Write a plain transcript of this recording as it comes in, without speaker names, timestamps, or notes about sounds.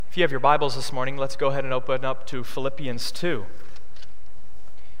If you have your Bibles this morning, let's go ahead and open up to Philippians 2.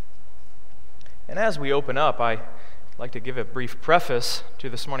 And as we open up, I'd like to give a brief preface to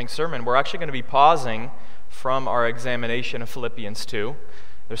this morning's sermon. We're actually going to be pausing from our examination of Philippians 2.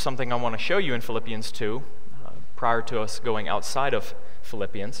 There's something I want to show you in Philippians 2 prior to us going outside of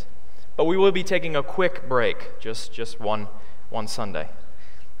Philippians. But we will be taking a quick break, just one Sunday.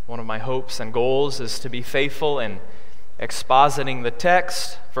 One of my hopes and goals is to be faithful in expositing the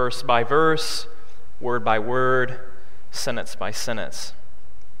text, verse by verse, word by word, sentence by sentence.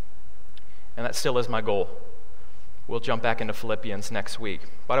 And that still is my goal. We'll jump back into Philippians next week.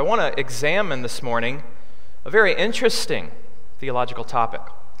 But I want to examine this morning a very interesting theological topic.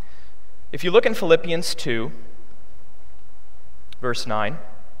 If you look in Philippians 2, verse 9,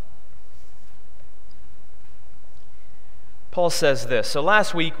 Paul says this. So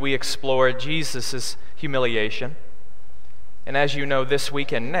last week we explored Jesus' humiliation. And as you know, this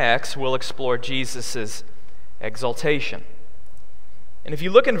week and next, we'll explore Jesus' exaltation. And if you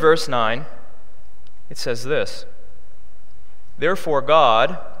look in verse 9, it says this: Therefore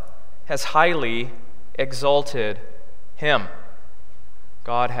God has highly exalted him.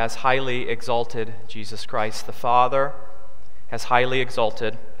 God has highly exalted Jesus Christ. The Father has highly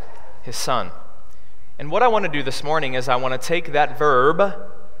exalted his Son. And what I want to do this morning is I want to take that verb,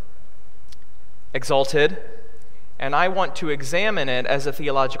 exalted, and I want to examine it as a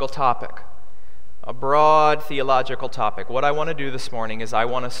theological topic, a broad theological topic. What I want to do this morning is I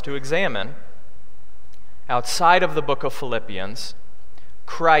want us to examine, outside of the book of Philippians,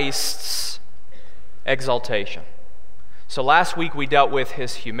 Christ's exaltation. So last week we dealt with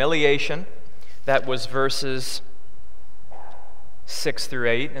his humiliation. That was verses 6 through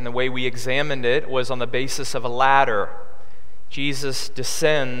 8, and the way we examined it was on the basis of a ladder. Jesus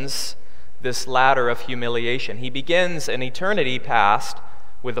descends this ladder of humiliation. He begins an eternity past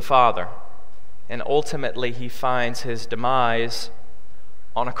with the Father, and ultimately he finds his demise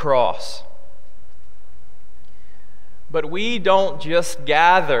on a cross. But we don't just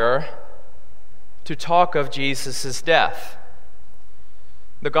gather to talk of Jesus' death.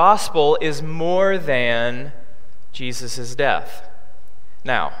 The gospel is more than Jesus' death.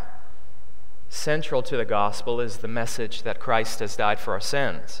 Now, central to the gospel is the message that Christ has died for our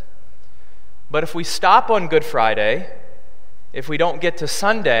sins. But if we stop on Good Friday, if we don't get to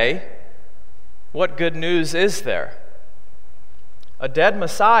Sunday, what good news is there? A dead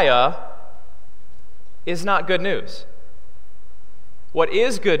Messiah is not good news. What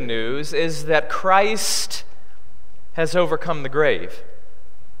is good news is that Christ has overcome the grave,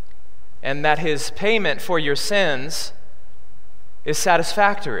 and that his payment for your sins is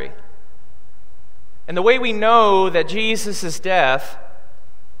satisfactory. And the way we know that Jesus' death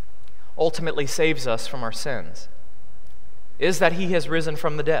ultimately saves us from our sins is that he has risen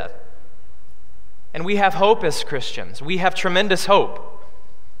from the dead. And we have hope as Christians. We have tremendous hope.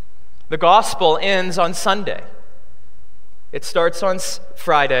 The gospel ends on Sunday. It starts on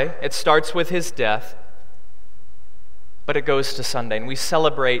Friday. It starts with his death. But it goes to Sunday. And we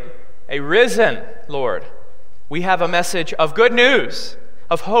celebrate a risen Lord. We have a message of good news,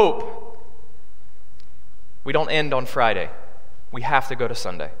 of hope. We don't end on Friday. We have to go to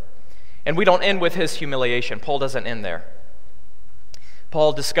Sunday. And we don't end with his humiliation. Paul doesn't end there.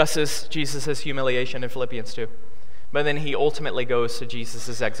 Paul discusses Jesus' humiliation in Philippians 2. But then he ultimately goes to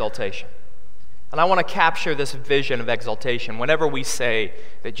Jesus' exaltation. And I want to capture this vision of exaltation. Whenever we say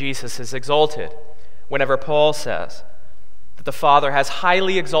that Jesus is exalted, whenever Paul says that the Father has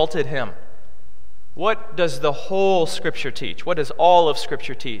highly exalted him, what does the whole Scripture teach? What does all of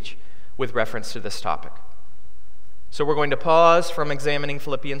Scripture teach with reference to this topic? So we're going to pause from examining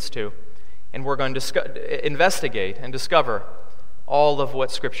Philippians 2, and we're going to investigate and discover all of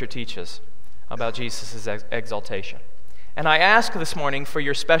what Scripture teaches about Jesus' exaltation. And I ask this morning for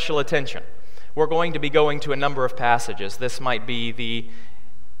your special attention. We're going to be going to a number of passages. This might be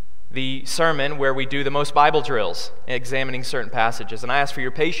the sermon where we do the most Bible drills, examining certain passages. And I ask for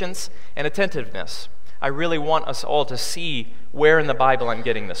your patience and attentiveness. I really want us all to see where in the Bible I'm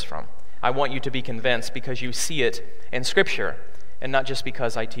getting this from. I want you to be convinced because you see it in Scripture and not just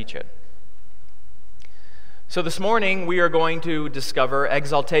because I teach it. So this morning we are going to discover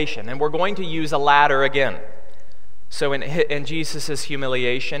exaltation, and we're going to use a ladder again. So in Jesus'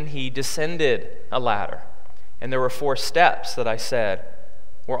 humiliation, he descended a ladder. And there were 4 steps that I said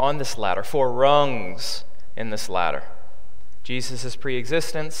were on this ladder, 4 rungs in this ladder. Jesus'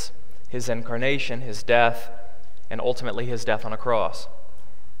 pre-existence, his incarnation, his death, and ultimately his death on a cross.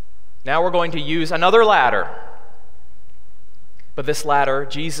 Now we're going to use another ladder. But this ladder,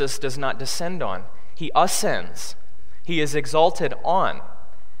 Jesus does not descend on. He ascends. He is exalted on.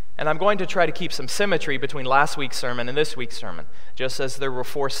 And I'm going to try to keep some symmetry between last week's sermon and this week's sermon. Just as there were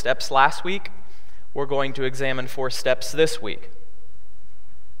 4 steps last week, we're going to examine 4 steps this week.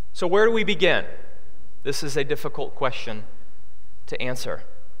 So where do we begin? This is a difficult question to answer.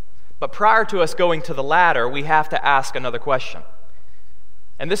 But prior to us going to the ladder, we have to ask another question.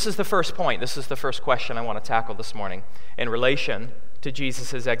 And this is the first point. This is the first question I want to tackle this morning in relation to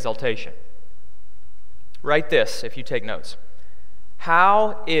Jesus' exaltation. Write this if you take notes.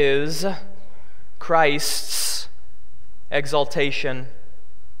 How is Christ's exaltation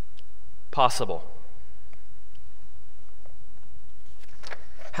possible?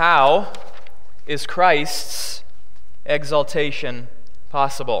 How is Christ's exaltation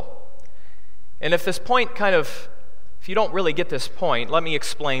possible? And if you don't really get this point, let me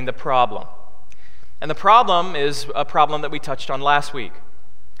explain the problem. And the problem is a problem that we touched on last week.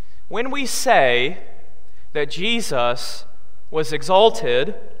 When we say that Jesus was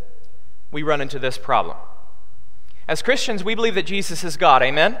exalted, we run into this problem. As Christians, we believe that Jesus is God.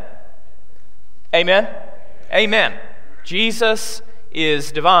 Amen? Amen? Amen. Jesus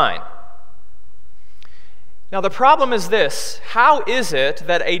is divine. Now the problem is this: how is it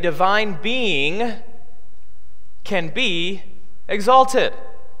that a divine being can be exalted?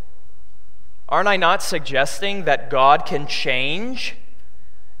 Aren't I not suggesting that God can change?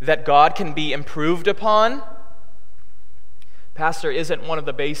 That God can be improved upon? Pastor, isn't one of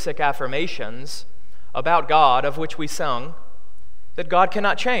the basic affirmations about God, of which we sung, that God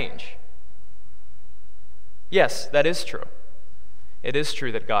cannot change? Yes, that is true. It is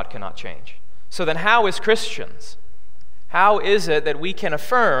true that God cannot change. So then how, as Christians, how is it that we can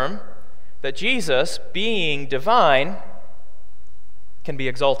affirm that Jesus, being divine, can be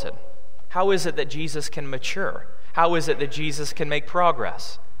exalted? How is it that Jesus can mature? How is it that Jesus can make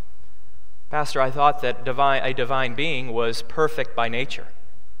progress? Pastor, I thought that a divine being was perfect by nature.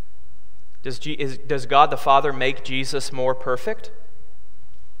 Does God the Father make Jesus more perfect?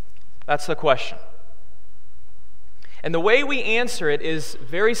 That's the question. And the way we answer it is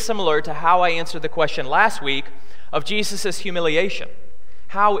very similar to how I answered the question last week of Jesus' humiliation.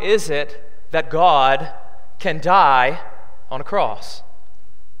 How is it that God can die on a cross?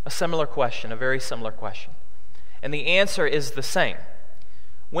 A similar question, a very similar question. And the answer is the same.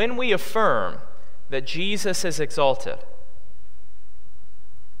 When we affirm that Jesus is exalted,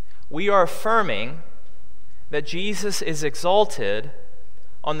 we are affirming that Jesus is exalted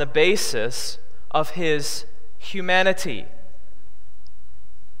on the basis of his humanity.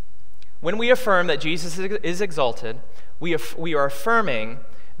 When we affirm that Jesus is exalted, we are affirming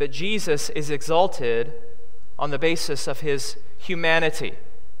that Jesus is exalted on the basis of his humanity.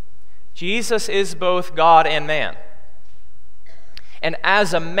 Jesus is both God and man. And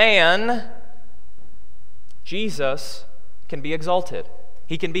as a man, Jesus can be exalted.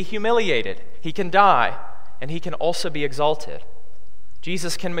 He can be humiliated. He can die. And he can also be exalted.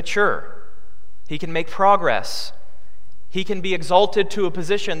 Jesus can mature. He can make progress. He can be exalted to a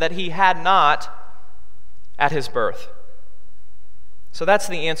position that he had not at his birth. So that's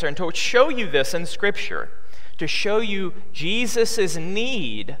the answer. And to show you this in Scripture, to show you Jesus'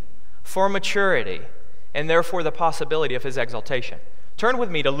 need for maturity, and therefore the possibility of his exaltation. Turn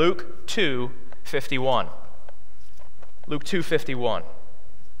with me to Luke 2:51. Luke 2:51.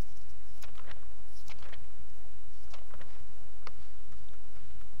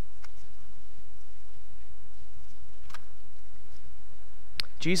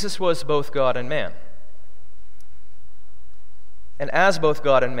 Jesus was both God and man. And as both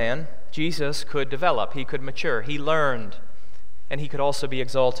God and man, Jesus could develop, he could mature, he learned, and he could also be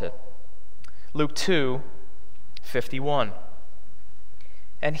exalted. Luke 2:51.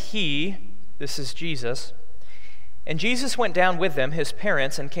 And he, this is Jesus, and Jesus went down with them, his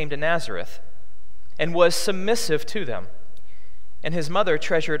parents, and came to Nazareth, and was submissive to them. And his mother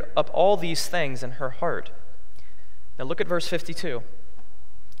treasured up all these things in her heart. Now look at verse 52.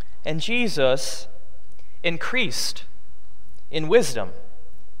 And Jesus increased in wisdom,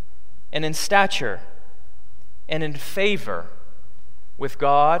 and in stature, and in favor with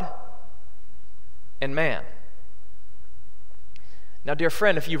God and man. Now, dear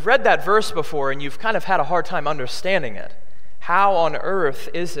friend, if you've read that verse before and you've kind of had a hard time understanding it, how on earth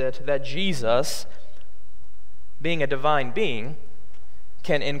is it that Jesus, being a divine being,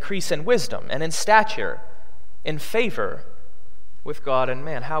 can increase in wisdom and in stature, in favor with God and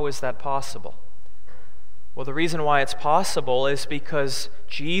man? How is that possible? Well, the reason why it's possible is because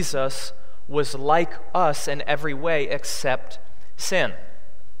Jesus was like us in every way except sin.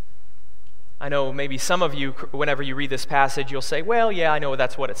 I know maybe some of you, whenever you read this passage, you'll say, well, yeah, I know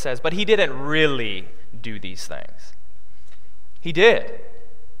that's what it says, but he didn't really do these things. He did.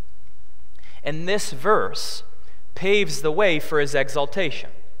 And this verse paves the way for his exaltation.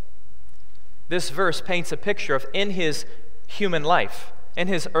 This verse paints a picture of in his human life, in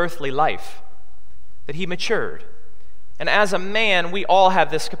his earthly life, that he matured. And as a man, we all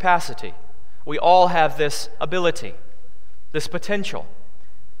have this capacity. We all have this ability, this potential.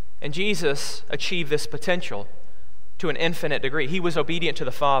 And Jesus achieved this potential to an infinite degree. He was obedient to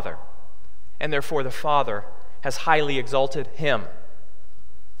the Father, and therefore the Father has highly exalted him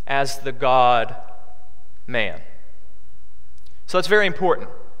as the God-man. So it's very important.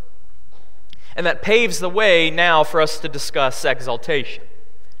 And that paves the way now for us to discuss exaltation.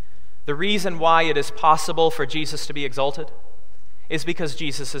 The reason why it is possible for Jesus to be exalted is because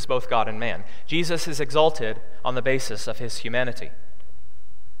Jesus is both God and man. Jesus is exalted on the basis of his humanity.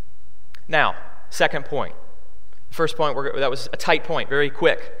 Now, second point. First point, that was a tight point, very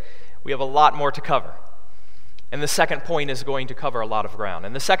quick. We have a lot more to cover. And the second point is going to cover a lot of ground.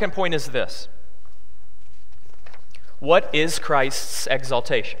 And the second point is this. What is Christ's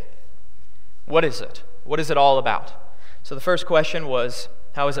exaltation? What is it? What is it all about? So the first question was,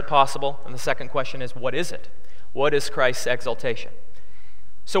 how is it possible? And the second question is, what is it? What is Christ's exaltation?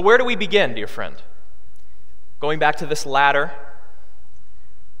 So where do we begin, dear friend? Going back to this ladder,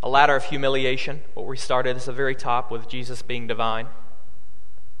 a ladder of humiliation, what we started at the very top with Jesus being divine.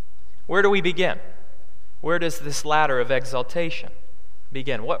 Where do we begin? Where does this ladder of exaltation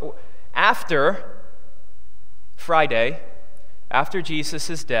begin? After Friday, after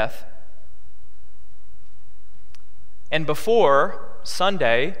Jesus' death, and before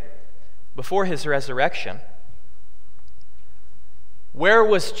Sunday, before his resurrection, where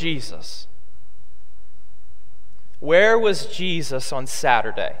was Jesus? Where was Jesus on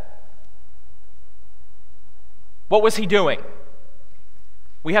Saturday? What was he doing?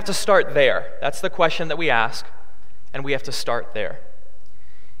 We have to start there. That's the question that we ask, and we have to start there.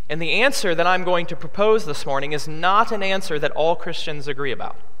 And the answer that I'm going to propose this morning is not an answer that all Christians agree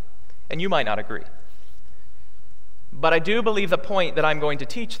about, and you might not agree. But I do believe the point that I'm going to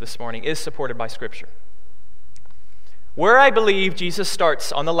teach this morning is supported by Scripture. Where I believe Jesus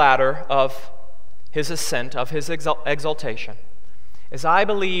starts on the ladder of his ascent, of his exaltation, is I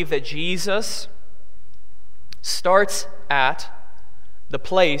believe that Jesus starts at the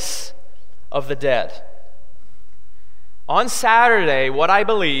place of the dead. On Saturday, what I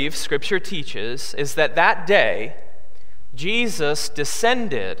believe Scripture teaches is that day, Jesus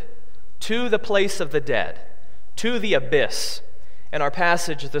descended to the place of the dead, to the abyss. In our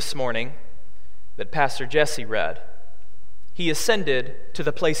passage this morning that Pastor Jesse read, he ascended to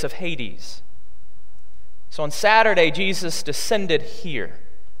the place of Hades. So on Saturday, Jesus descended here.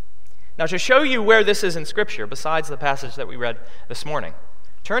 Now, to show you where this is in Scripture, besides the passage that we read this morning,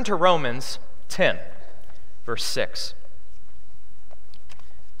 turn to Romans 10, verse 6.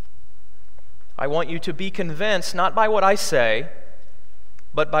 I want you to be convinced not by what I say,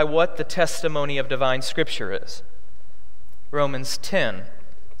 but by what the testimony of divine Scripture is. Romans 10,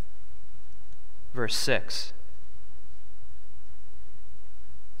 verse 6.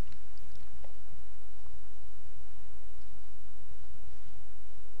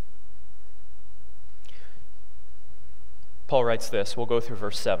 Paul writes this. We'll go through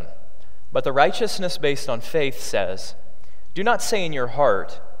verse 7. But the righteousness based on faith says, do not say in your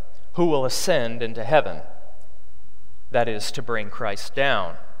heart, who will ascend into heaven? That is, to bring Christ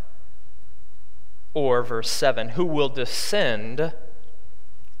down. Or, verse 7, who will descend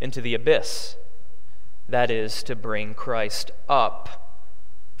into the abyss? That is, to bring Christ up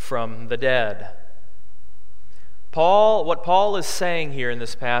from the dead. What Paul is saying here in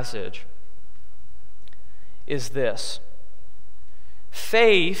this passage is this.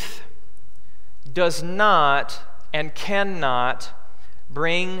 Faith does not and cannot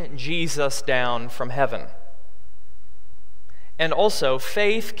bring Jesus down from heaven. And also,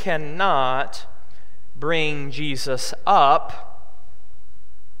 faith cannot bring Jesus up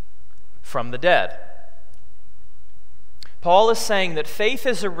from the dead. Paul is saying that faith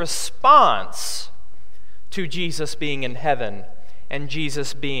is a response to Jesus being in heaven and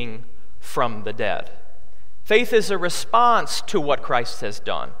Jesus being from the dead. Faith is a response to what Christ has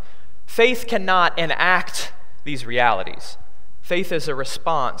done. Faith cannot enact these realities. Faith is a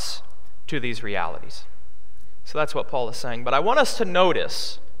response to these realities. So that's what Paul is saying. But I want us to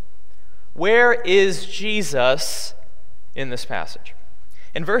notice, where is Jesus in this passage?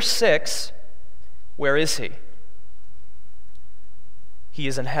 In verse 6, where is he? He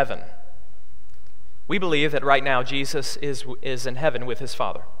is in heaven. We believe that right now Jesus is in heaven with his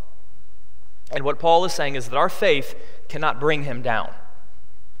Father. And what Paul is saying is that our faith cannot bring him down.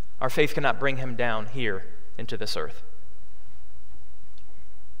 Our faith cannot bring him down here into this earth.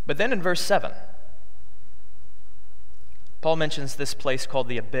 But then in verse 7, Paul mentions this place called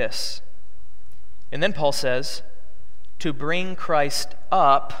the abyss. And then Paul says, to bring Christ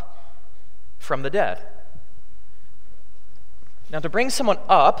up from the dead. Now, to bring someone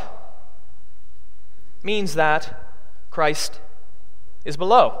up means that Christ is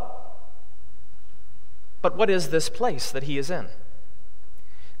below. But what is this place that he is in?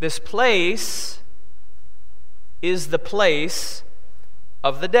 This place is the place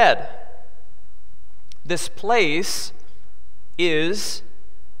of the dead. This place is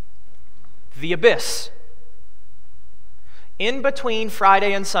the abyss. In between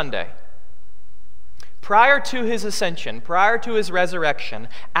Friday and Sunday, prior to his ascension, prior to his resurrection,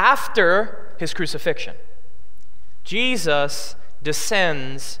 after his crucifixion, Jesus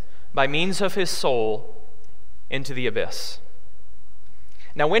descends by means of his soul into the abyss.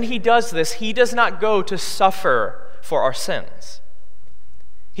 Now, when he does this, he does not go to suffer for our sins.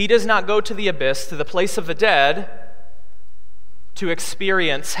 He does not go to the abyss, to the place of the dead, to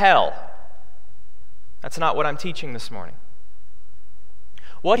experience hell. That's not what I'm teaching this morning.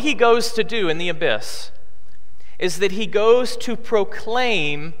 What he goes to do in the abyss is that he goes to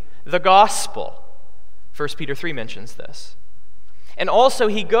proclaim the gospel. 1 Peter 3 mentions this. And also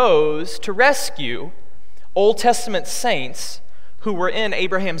he goes to rescue Old Testament saints who were in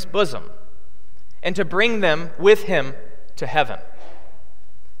Abraham's bosom and to bring them with him to heaven.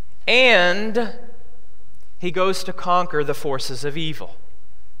 And he goes to conquer the forces of evil.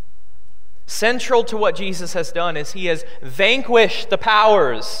 Central to what Jesus has done is he has vanquished the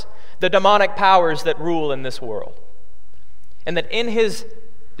powers, the demonic powers that rule in this world. And that in his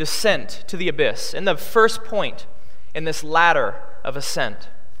descent to the abyss, in the first point in this ladder of ascent,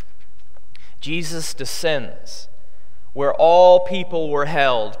 Jesus descends where all people were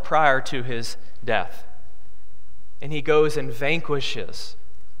held prior to his death. And he goes and vanquishes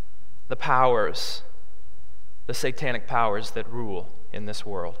the powers, the satanic powers that rule in this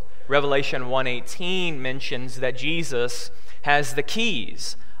world. Revelation 1:18 mentions that Jesus has the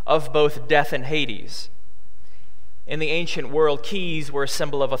keys of both death and Hades. In the ancient world, keys were a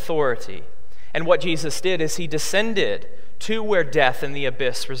symbol of authority. And what Jesus did is he descended to where death and the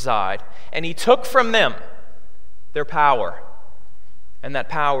abyss reside, and he took from them their power. And that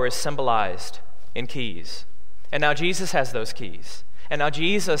power is symbolized in keys. And now Jesus has those keys. And now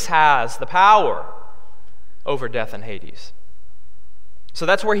Jesus has the power over death and Hades. So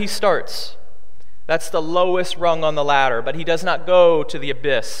that's where he starts. That's the lowest rung on the ladder. But he does not go to the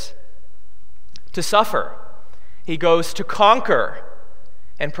abyss to suffer. He goes to conquer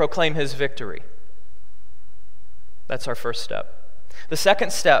and proclaim his victory. That's our first step. The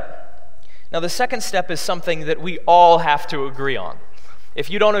second step. Now, the second step is something that we all have to agree on. If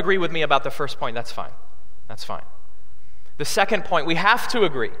you don't agree with me about the first point, that's fine. That's fine. The second point, we have to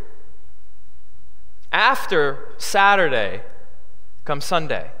agree. After Saturday comes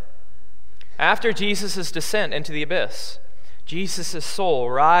Sunday. After Jesus' descent into the abyss, Jesus' soul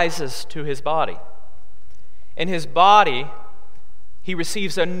rises to his body. In his body, he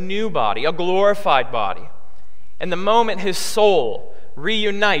receives a new body, a glorified body. And the moment his soul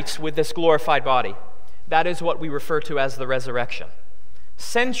reunites with this glorified body, that is what we refer to as the resurrection.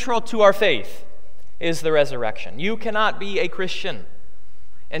 Central to our faith is the resurrection. You cannot be a Christian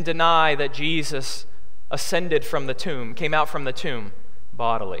and deny that Jesus ascended from the tomb, came out from the tomb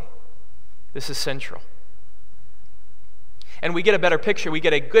bodily. This is central. And we get a better picture, we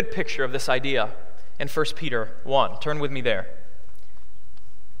get a good picture of this idea in 1 Peter 1. Turn with me there.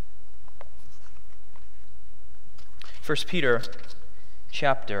 1 Peter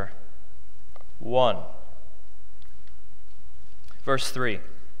chapter 1, verse 3.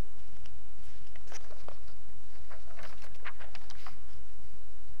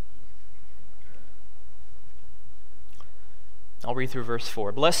 I'll read through verse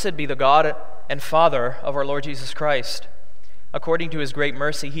 4. Blessed be the God and Father of our Lord Jesus Christ. According to his great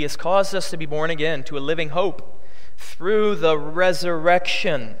mercy, he has caused us to be born again to a living hope through the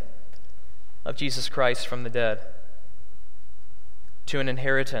resurrection of Jesus Christ from the dead, to an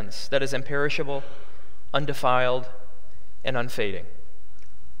inheritance that is imperishable, undefiled, and unfading,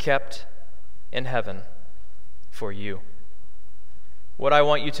 kept in heaven for you. What I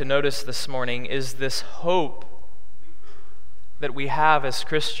want you to notice this morning is this hope that we have as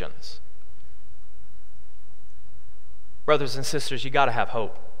Christians. Brothers and sisters, you got to have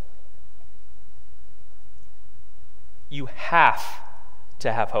hope. You have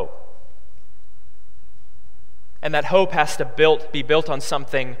to have hope. And that hope has to be built on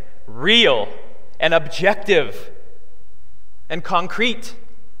something real and objective and concrete.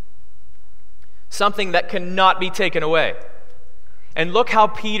 Something that cannot be taken away. And look how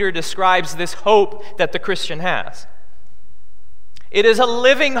Peter describes this hope that the Christian has. It is a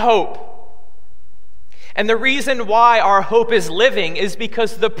living hope. And the reason why our hope is living is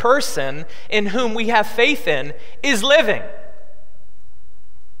because the person in whom we have faith in is living.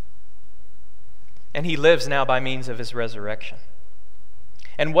 And he lives now by means of his resurrection.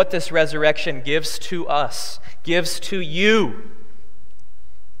 And what this resurrection gives to us, gives to you,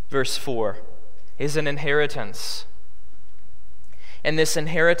 verse 4, is an inheritance. And this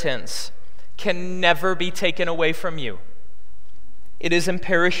inheritance can never be taken away from you. It is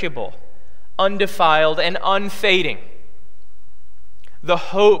imperishable, undefiled, and unfading. The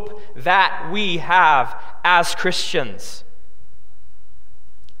hope that we have as Christians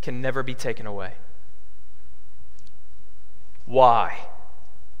can never be taken away. Why?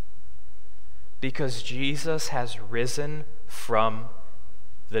 Because Jesus has risen from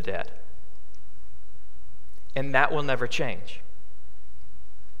the dead. And that will never change.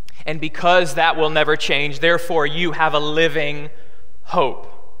 And because that will never change, therefore you have a living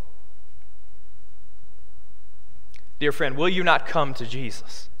hope. Dear friend, will you not come to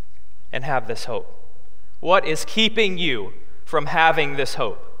Jesus and have this hope? What is keeping you from having this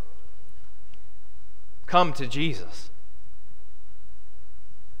hope? Come to Jesus.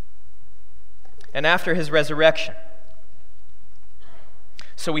 And after his resurrection,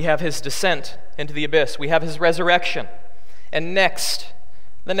 so we have his descent into the abyss, we have his resurrection, and next,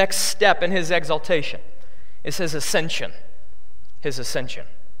 the next step in his exaltation is his ascension. His ascension.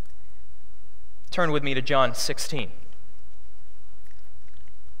 Turn with me to John 16.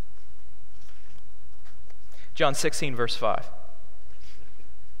 John 16, verse 5.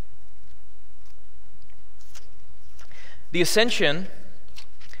 The ascension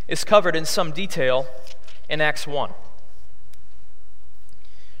is covered in some detail in Acts 1.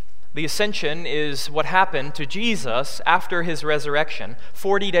 The ascension is what happened to Jesus after his resurrection,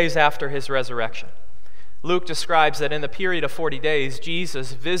 40 days after his resurrection. Luke describes that in the period of 40 days,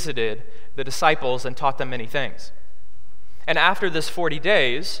 Jesus visited the disciples and taught them many things. And after this 40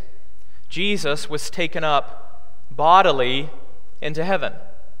 days, Jesus was taken up bodily into heaven.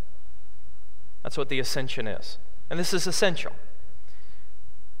 That's what the ascension is. And this is essential.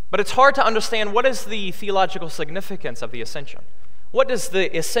 But it's hard to understand what is the theological significance of the ascension. What does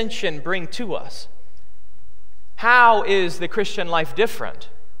the ascension bring to us? How is the Christian life different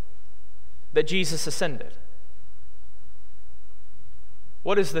that Jesus ascended?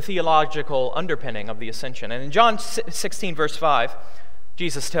 What is the theological underpinning of the ascension? And in John 16, verse 5,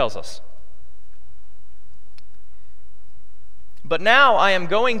 Jesus tells us, "But now I am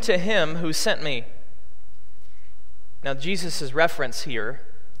going to him who sent me." Now, Jesus' reference here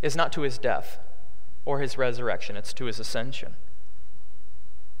is not to his death or his resurrection, it's to his ascension.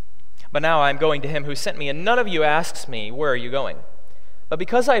 "But now I am going to him who sent me, and none of you asks me, 'Where are you going?' But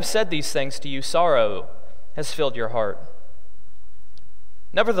because I have said these things to you, sorrow has filled your heart.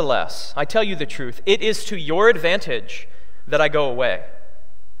 Nevertheless, I tell you the truth, it is to your advantage that I go away.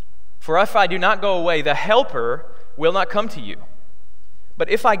 For if I do not go away, the Helper will not come to you. But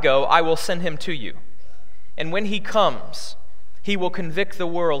if I go, I will send him to you. And when he comes, he will convict the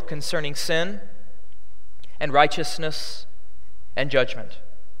world concerning sin and righteousness and judgment."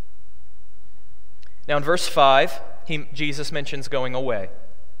 Now in verse 5, Jesus mentions going away.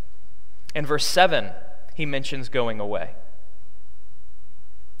 In verse 7, he mentions going away.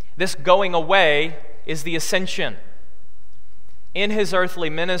 This going away is the ascension. In his earthly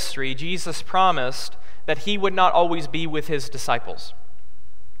ministry, Jesus promised that he would not always be with his disciples.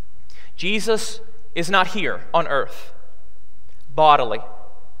 Jesus is not here on earth, bodily.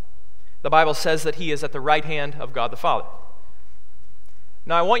 The Bible says that he is at the right hand of God the Father.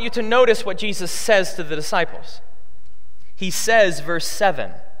 Now I want you to notice what Jesus says to the disciples. He says, verse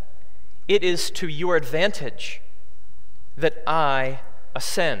 7, "It is to your advantage that I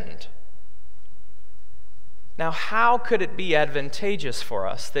ascend." Now, how could it be advantageous for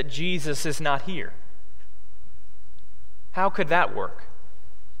us that Jesus is not here? How could that work?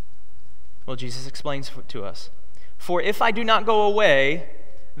 Well, Jesus explains to us. "For if I do not go away,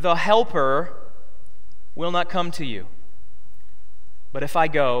 the Helper will not come to you. But if I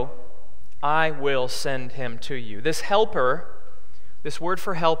go, I will send him to you." This helper, this word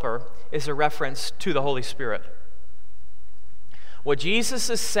for helper, is a reference to the Holy Spirit. What Jesus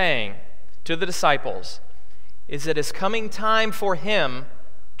is saying to the disciples is that it is coming time for him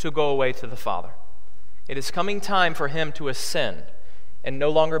to go away to the Father. It is coming time for him to ascend and no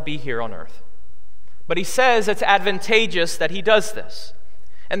longer be here on earth. But he says it's advantageous that he does this.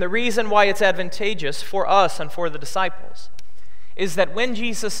 And the reason why it's advantageous for us and for the disciples is that when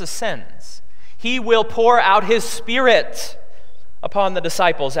Jesus ascends, he will pour out his Spirit upon the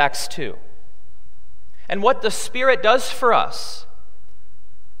disciples, Acts 2. And what the Spirit does for us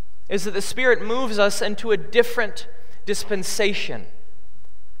is that the Spirit moves us into a different dispensation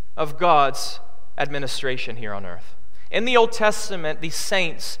of God's administration here on earth. In the Old Testament, the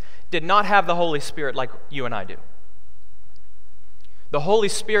saints did not have the Holy Spirit like you and I do. The Holy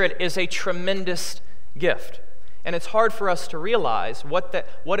Spirit is a tremendous gift. And it's hard for us to realize what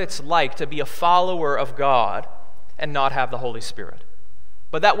it's like to be a follower of God and not have the Holy Spirit.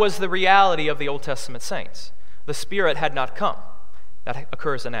 But that was the reality of the Old Testament saints. The Spirit had not come. That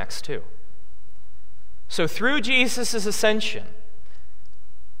occurs in Acts 2. So through Jesus' ascension,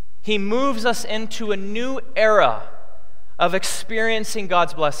 he moves us into a new era of experiencing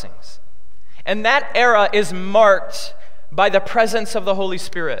God's blessings. And that era is marked by the presence of the Holy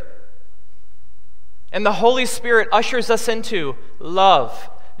Spirit. And the Holy Spirit ushers us into love,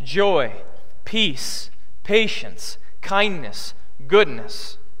 joy, peace, patience, kindness,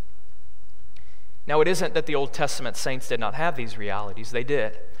 goodness. Now, it isn't that the Old Testament saints did not have these realities. They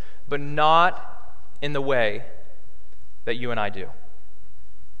did, but not in the way that you and I do.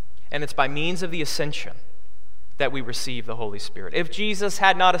 And it's by means of the ascension that we receive the Holy Spirit. If Jesus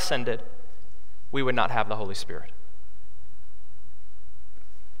had not ascended, we would not have the Holy Spirit.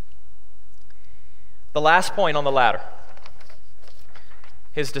 The last point on the ladder: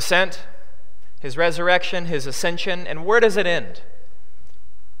 his descent, his resurrection, his ascension, and where does it end?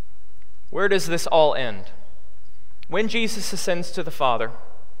 Where does this all end? When Jesus ascends to the Father,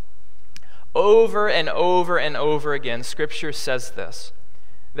 over and over and over again, Scripture says this,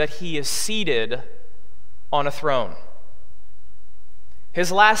 that he is seated on a throne.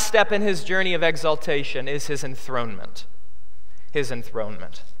 His last step in his journey of exaltation is his enthronement. His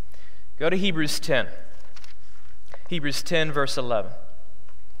enthronement. Go to Hebrews 10. Hebrews 10, verse 11.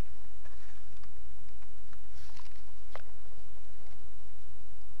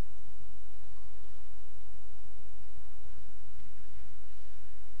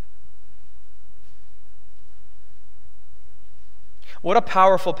 What a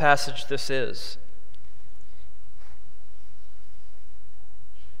powerful passage this is.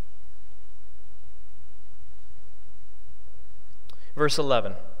 Verse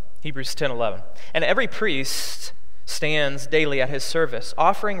 11, Hebrews 10:11. And every priest stands daily at his service,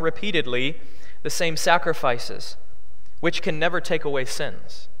 offering repeatedly the same sacrifices, which can never take away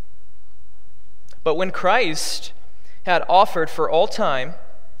sins. But when Christ had offered for all time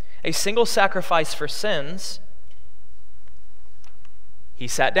a single sacrifice for sins, he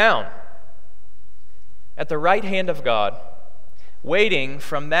sat down at the right hand of God, waiting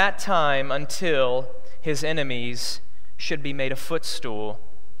from that time until his enemies should be made a footstool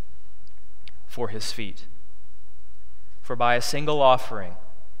for his feet. For by a single offering,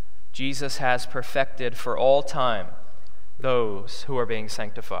 Jesus has perfected for all time those who are being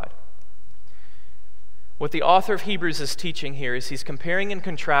sanctified. What the author of Hebrews is teaching here is he's comparing and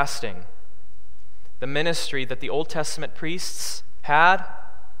contrasting the ministry that the Old Testament priests had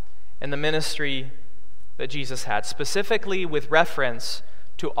and the ministry that Jesus had, specifically with reference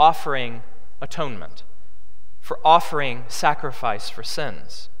to offering atonement, for offering sacrifice for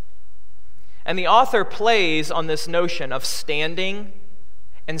sins. And the author plays on this notion of standing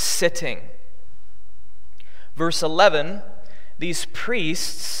and sitting. Verse 11, these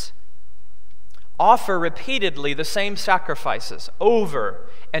priests offer repeatedly the same sacrifices over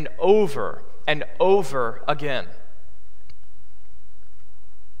and over and over again.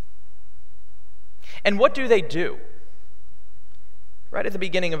 And what do they do? Right at the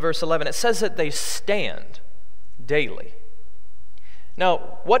beginning of verse 11, it says that they stand daily.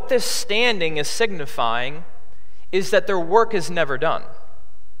 Now, what this standing is signifying is that their work is never done.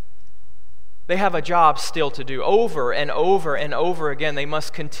 They have a job still to do. Over and over and over again, they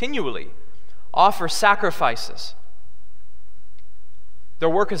must continually offer sacrifices. Their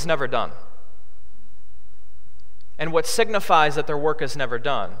work is never done. And what signifies that their work is never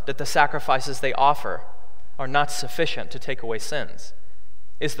done, that the sacrifices they offer are not sufficient to take away sins,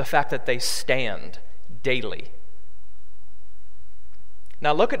 is the fact that they stand daily.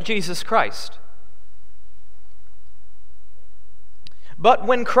 Now look at Jesus Christ. But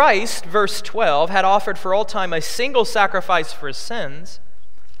when Christ, verse 12, had offered for all time a single sacrifice for his sins,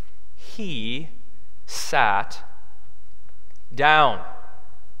 he sat down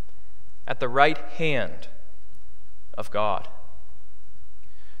at the right hand of God.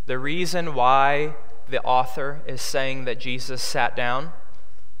 The reason why the author is saying that Jesus sat down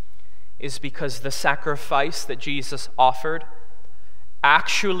is because the sacrifice that Jesus offered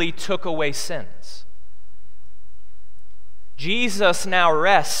actually took away sins. Jesus now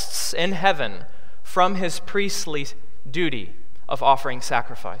rests in heaven from his priestly duty of offering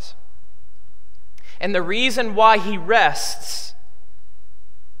sacrifice. And the reason why he rests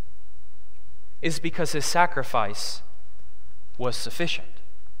is because his sacrifice was sufficient.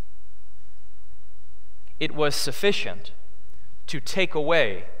 It was sufficient to take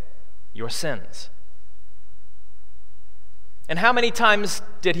away your sins. And how many times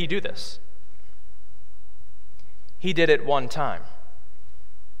did he do this? He did it one time.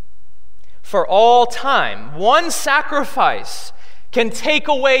 For all time, one sacrifice can take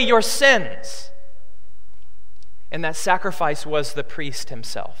away your sins. And that sacrifice was the priest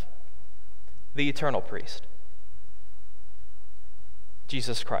himself, the eternal priest,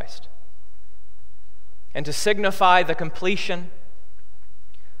 Jesus Christ. And to signify the completion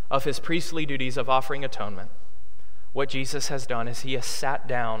of his priestly duties of offering atonement, what Jesus has done is he has sat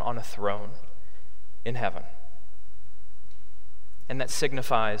down on a throne in heaven. And that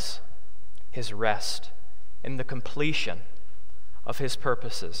signifies his rest in the completion of his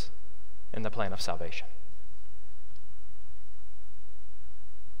purposes in the plan of salvation.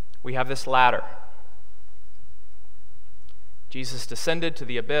 We have this ladder. Jesus descended to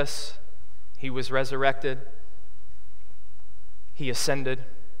the abyss. He was resurrected. He ascended.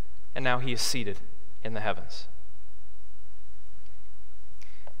 And now he is seated in the heavens.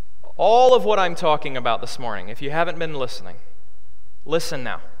 All of what I'm talking about this morning, if you haven't been listening, listen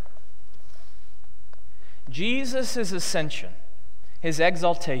now. Jesus' ascension, his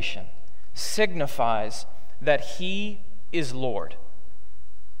exaltation, signifies that he is Lord.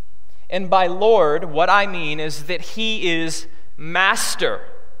 And by Lord, what I mean is that he is master.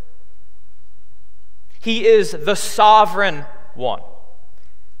 He is the sovereign one.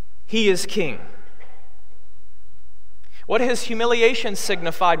 He is king. What his humiliation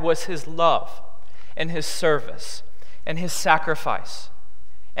signified was his love and his service and his sacrifice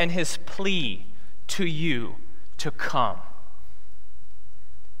and his plea to you to come.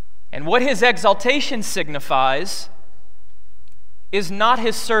 And what his exaltation signifies is not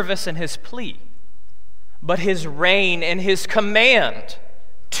his service and his plea, but his reign and his command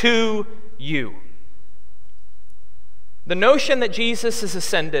to you. The notion that Jesus is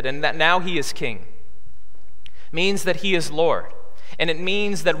ascended and that now he is king means that he is Lord. And it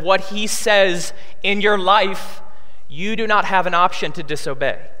means that what he says in your life, you do not have an option to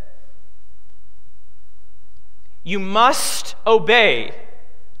disobey. You must obey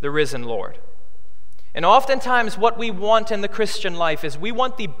the risen Lord. And oftentimes what we want in the Christian life is we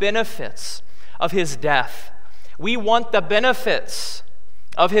want the benefits of his death. We want the benefits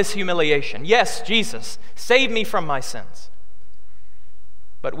of his humiliation. Yes, Jesus, save me from my sins.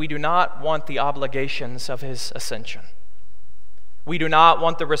 But we do not want the obligations of his ascension. We do not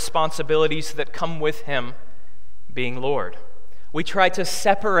want the responsibilities that come with him being Lord. We try to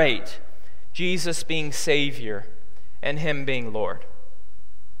separate Jesus being Savior and him being Lord.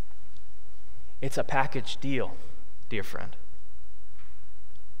 It's a package deal, dear friend.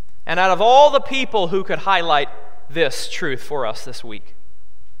 And out of all the people who could highlight this truth for us this week,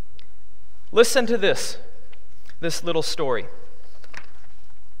 listen to this little story.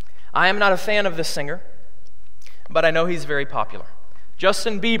 I am not a fan of this singer, but I know he's very popular.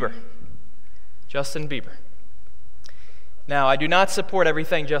 Justin Bieber. Justin Bieber. Now, I do not support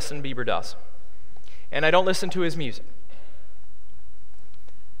everything Justin Bieber does, and I don't listen to his music.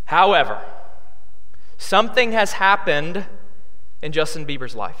 However, something has happened in Justin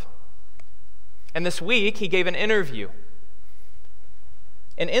Bieber's life. And this week, he gave an interview.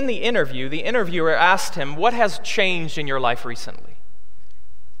 And in the interview, the interviewer asked him, "What has changed in your life recently?"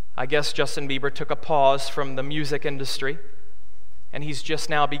 I guess Justin Bieber took a pause from the music industry, and he's just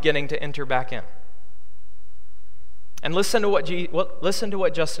now beginning to enter back in. And listen to what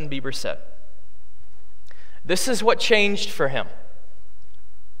Justin Bieber said. This is what changed for him.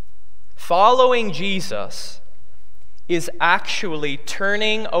 Following Jesus is actually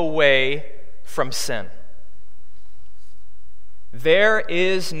turning away from sin. There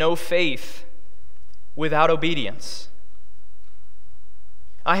is no faith without obedience.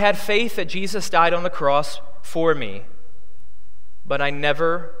 I had faith that Jesus died on the cross for me, but I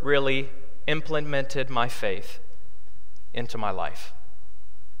never really implemented my faith into my life.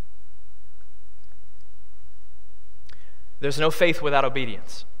 There's no faith without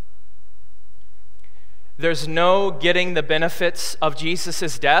obedience. There's no getting the benefits of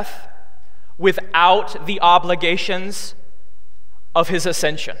Jesus' death without the obligations of his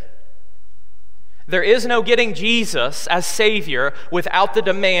ascension. There is no getting Jesus as Savior without the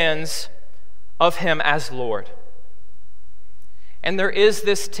demands of him as Lord. And there is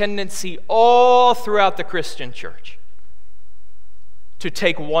this tendency all throughout the Christian church to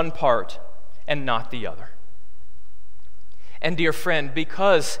take one part and not the other. And dear friend,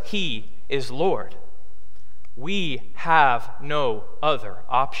 because he is Lord, we have no other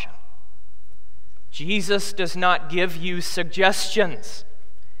option. Jesus does not give you suggestions.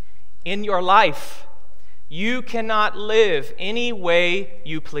 In your life, you cannot live any way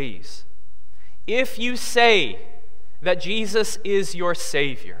you please. If you say that Jesus is your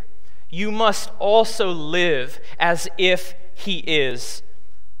Savior, you must also live as if he is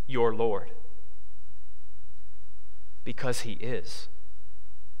your Lord. Because he is.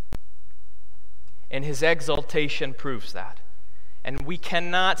 And his exaltation proves that. And we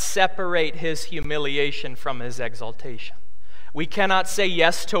cannot separate his humiliation from his exaltation. We cannot say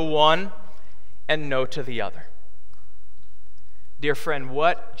yes to one and no to the other. Dear friend,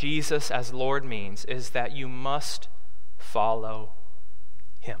 what Jesus as Lord means is that you must follow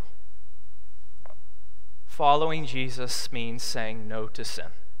him. Following Jesus means saying no to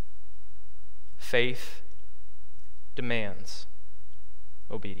sin. Faith demands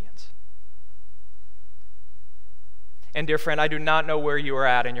obedience. And dear friend, I do not know where you are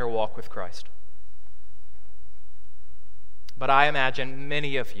at in your walk with Christ. But I imagine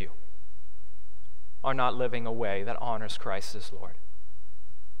many of you are not living a way that honors Christ as Lord.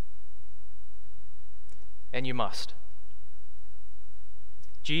 And you must.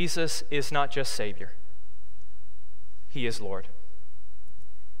 Jesus is not just Savior. He is Lord.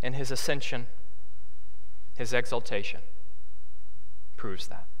 And his ascension, his exaltation, proves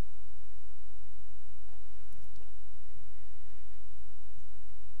that.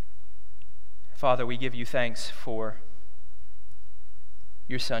 Father, we give you thanks for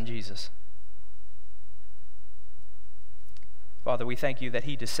your Son, Jesus. Father, we thank you that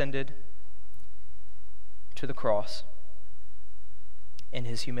he descended to the cross in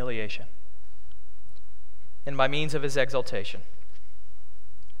his humiliation, and by means of his exaltation,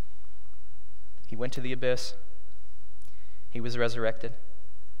 he went to the abyss, he was resurrected,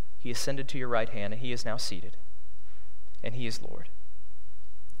 he ascended to your right hand, and he is now seated, and he is Lord.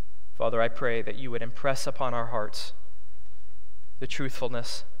 Father, I pray that you would impress upon our hearts the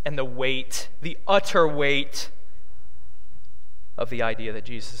truthfulness and the weight, the utter weight of the idea that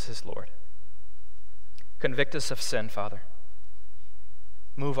Jesus is Lord. Convict us of sin, Father.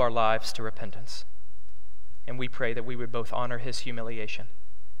 Move our lives to repentance. And we pray that we would both honor his humiliation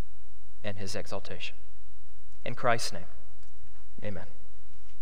and his exaltation. In Christ's name, amen.